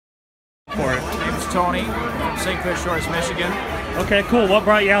For it. My name is Tony from St. Clair Shores, Michigan. Okay, cool. What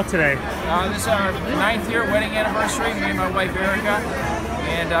brought you out today? This is our 9th year wedding anniversary, me and my wife Erica,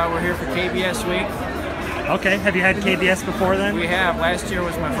 and we're here for KBS week. Okay, have you had KBS before then? We have. Last year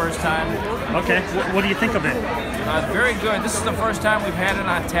was my first time. Okay, what do you think of it? Very good. This is the first time we've had it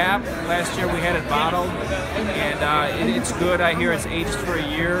on tap. Last year we had it bottled, and it's good. I hear it's aged for a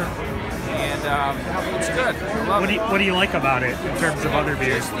year. And it's good. I love it. What do you like about it in terms of other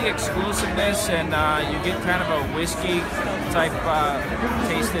beers? Just the exclusiveness, and you get kind of a whiskey type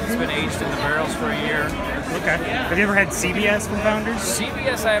taste that's been aged in the barrels for a year. Okay. Have you ever had CBS from Founders?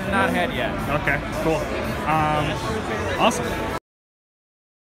 CBS I have not had yet. Okay, cool. Awesome.